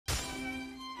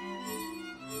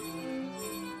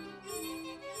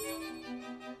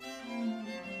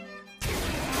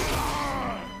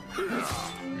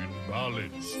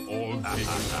All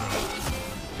taken.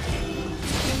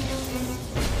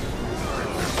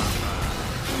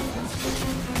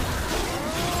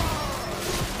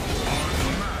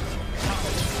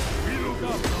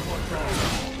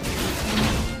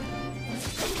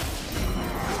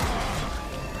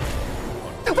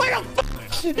 Where the fuck?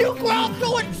 You grab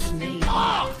doing?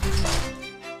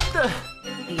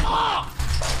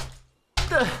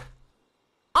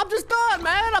 I'm just done,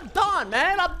 man. I'm done,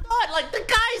 man. I'm done. Like, the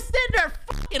guy's sitting there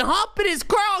fucking humping his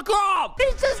grump.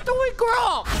 He's just doing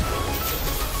grump.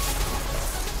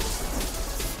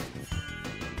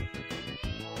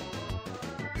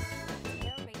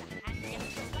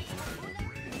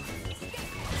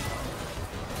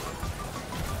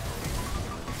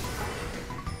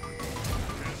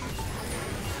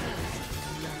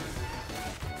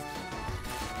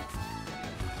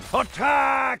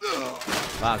 Attack!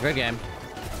 Wow, good game.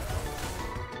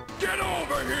 Get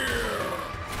over here!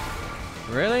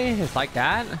 Really? It's like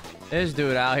that? This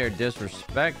dude out here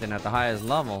disrespecting at the highest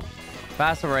level.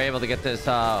 Faster we're able to get this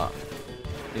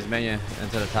these minions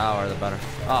into the tower, the better.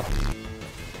 Up.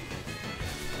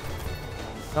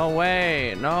 No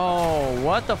way. No.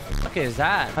 What the fuck is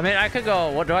that? I mean, I could go.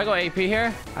 What do I go AP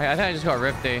here? I think I just go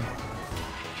Rifty.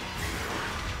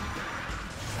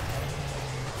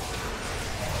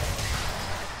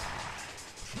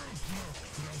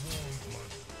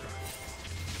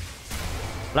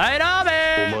 Light up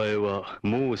it!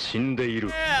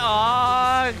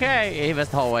 Yeah, okay. He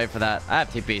missed the whole way for that. I have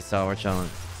TP, so we're chilling.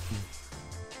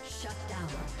 Shut down.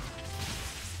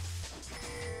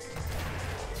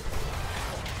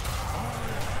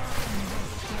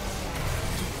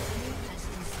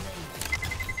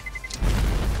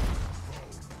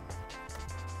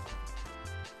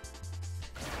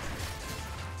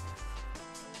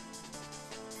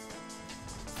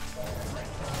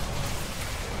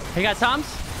 You got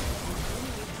Toms?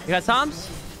 You got Toms?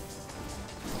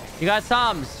 You got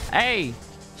Toms. Hey,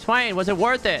 Swain, was it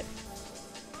worth it?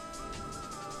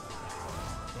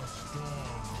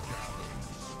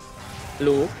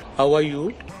 Hello, how are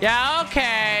you? Yeah,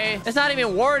 okay. It's not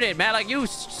even worth it, man. Like, you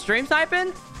stream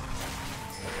sniping?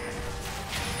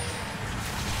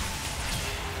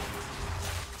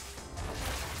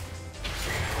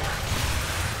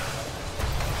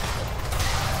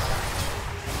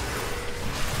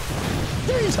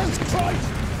 Jesus Christ!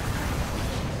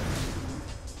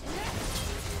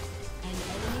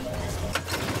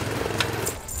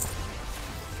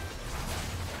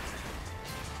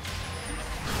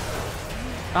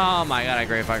 Oh my god, I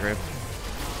grief.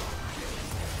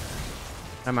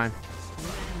 Never mind.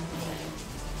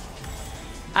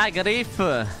 I grief.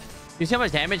 You see how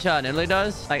much damage Nidalee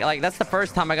does? Like that's the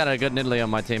first time I got a good Nidalee on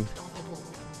my team.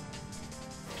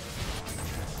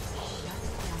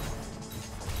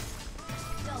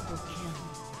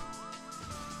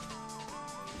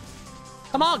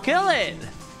 Come on, kill it!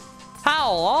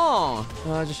 How long?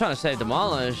 Just trying to save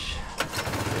Demolish.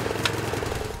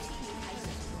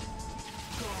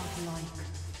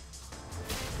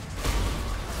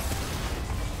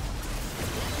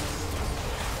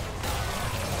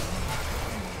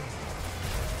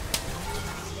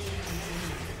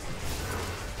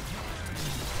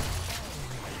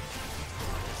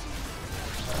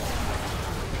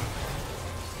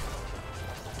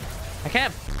 I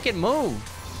can't fucking move.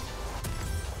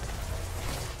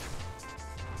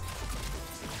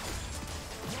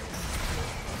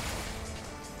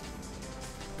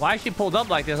 Why is she pulled up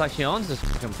like this? Like she owns this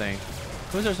fucking thing.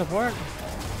 Who's her support?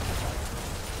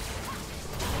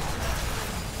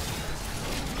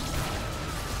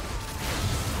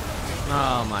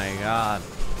 Oh my god.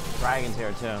 Dragon's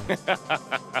here too.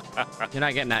 You're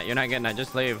not getting that. You're not getting that.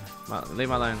 Just leave. Leave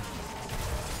my lane.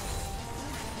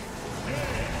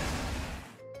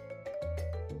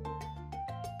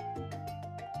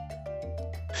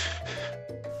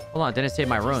 Hold on. It didn't save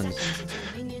my runes.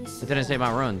 It didn't save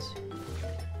my runes.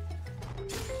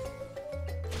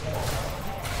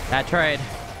 Bad trade.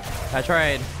 Bad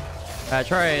trade. Bad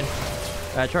trade.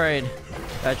 Bad trade.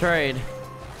 Bad trade.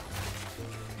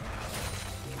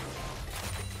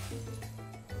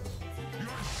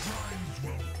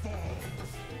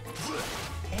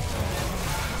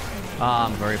 Oh,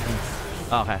 I'm griefing.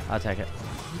 Okay, I'll take it.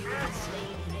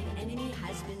 An enemy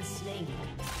has been slain.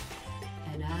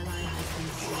 An ally has been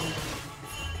slain.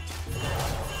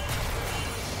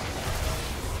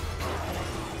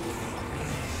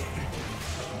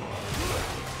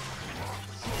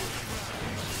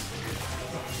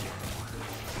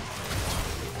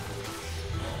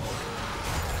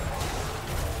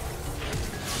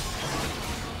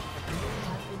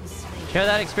 Share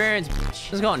that experience.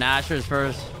 Let's go Nashers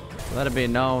first. Let it be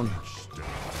known.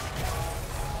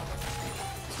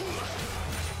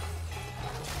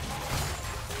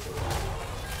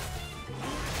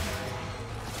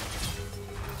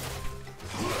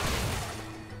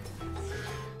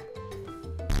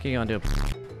 What are you gonna do?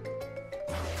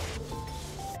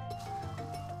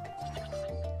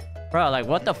 Bro, like,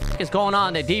 what the fuck is going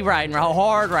on? They D-riding real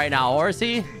hard right now,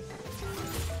 horsey. An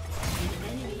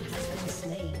enemy has been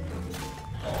slain.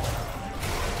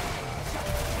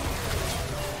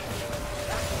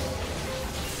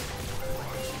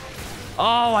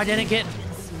 Oh, I didn't get...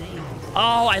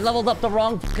 Oh, I leveled up the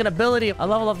wrong fucking ability. I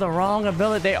leveled up the wrong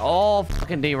ability. They all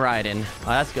fucking D-riding. Oh,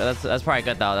 that's good. That's probably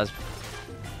good, though.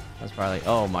 That's probably...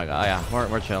 Oh, my God. Yeah,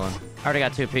 we're chilling. I already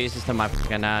got 2 pieces to my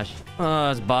fucking Nash. Oh,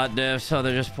 it's bot diff, so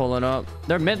they're just pulling up.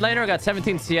 Their mid laner got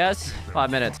 17 CS. 5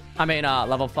 minutes. I mean,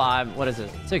 level 5. What is it?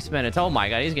 6 minutes. Oh, my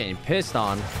God. He's getting pissed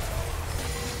on.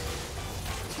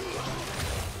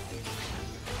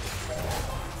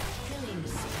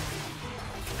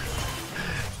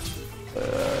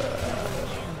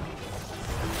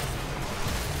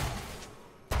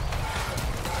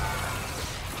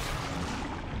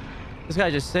 This guy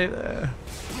just saved...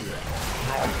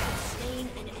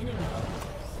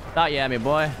 Thought you had me,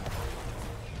 boy.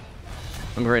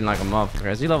 I'm grading like a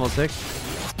motherfucker. Is he level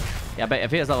 6? Yeah, but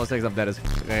if he is level 6, I'm dead as...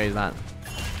 Okay, he's not.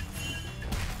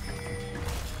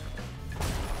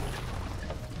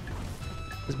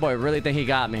 This boy really think he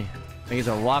got me. I think he's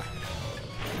a walk.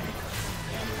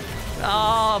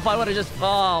 Oh, if I would have just...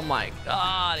 Oh, my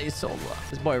God. He's so...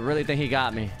 This boy really think he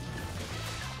got me.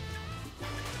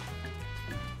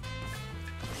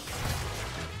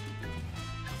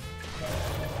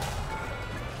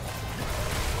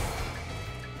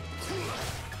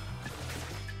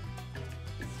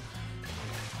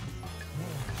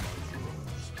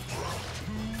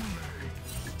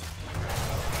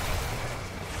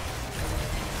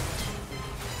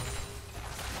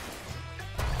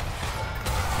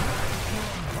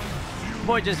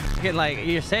 Boy, just fucking like,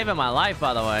 you're saving my life,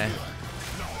 by the way.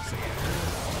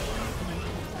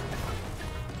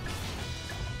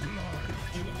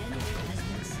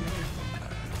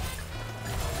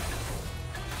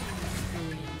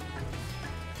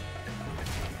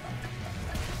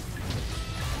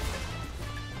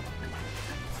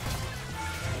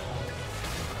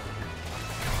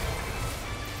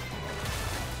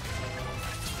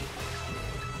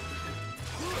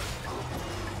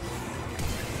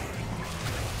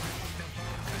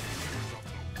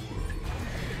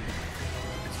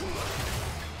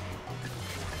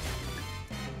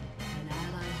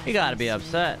 You gotta be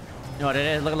upset. You know what it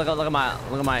is? Look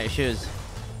at my shoes.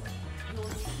 Your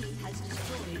team has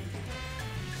destroyed.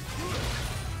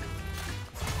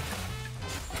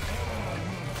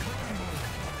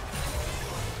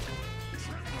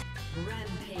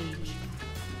 Rampage.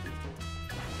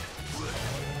 Your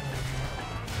team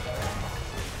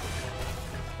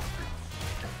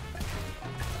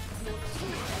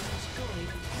has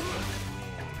destroyed.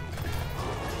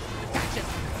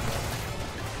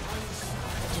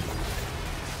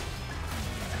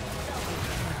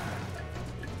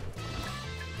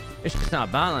 It's just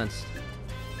not balanced.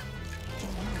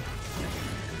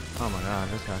 Oh my God,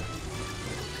 this guy.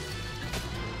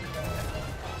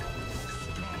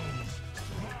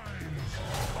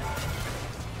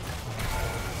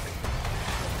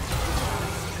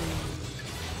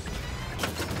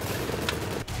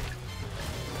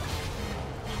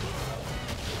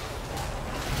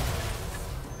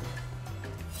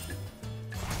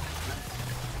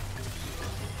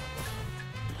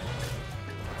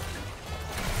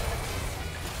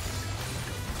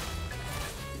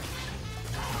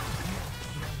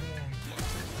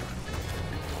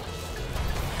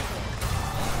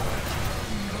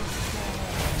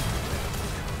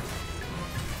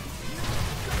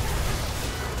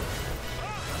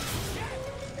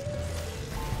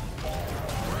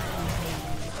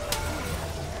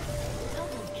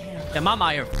 Yeah, mama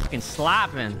out here fucking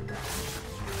slapping.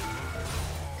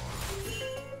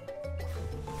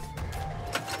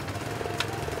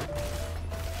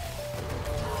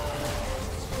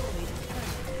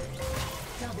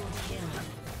 Double kill.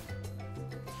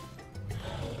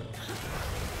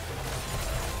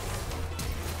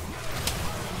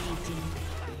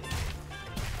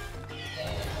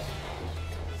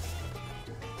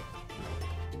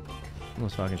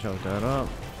 Almost fucking choked that up.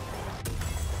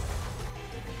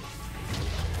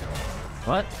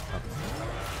 What? Oh.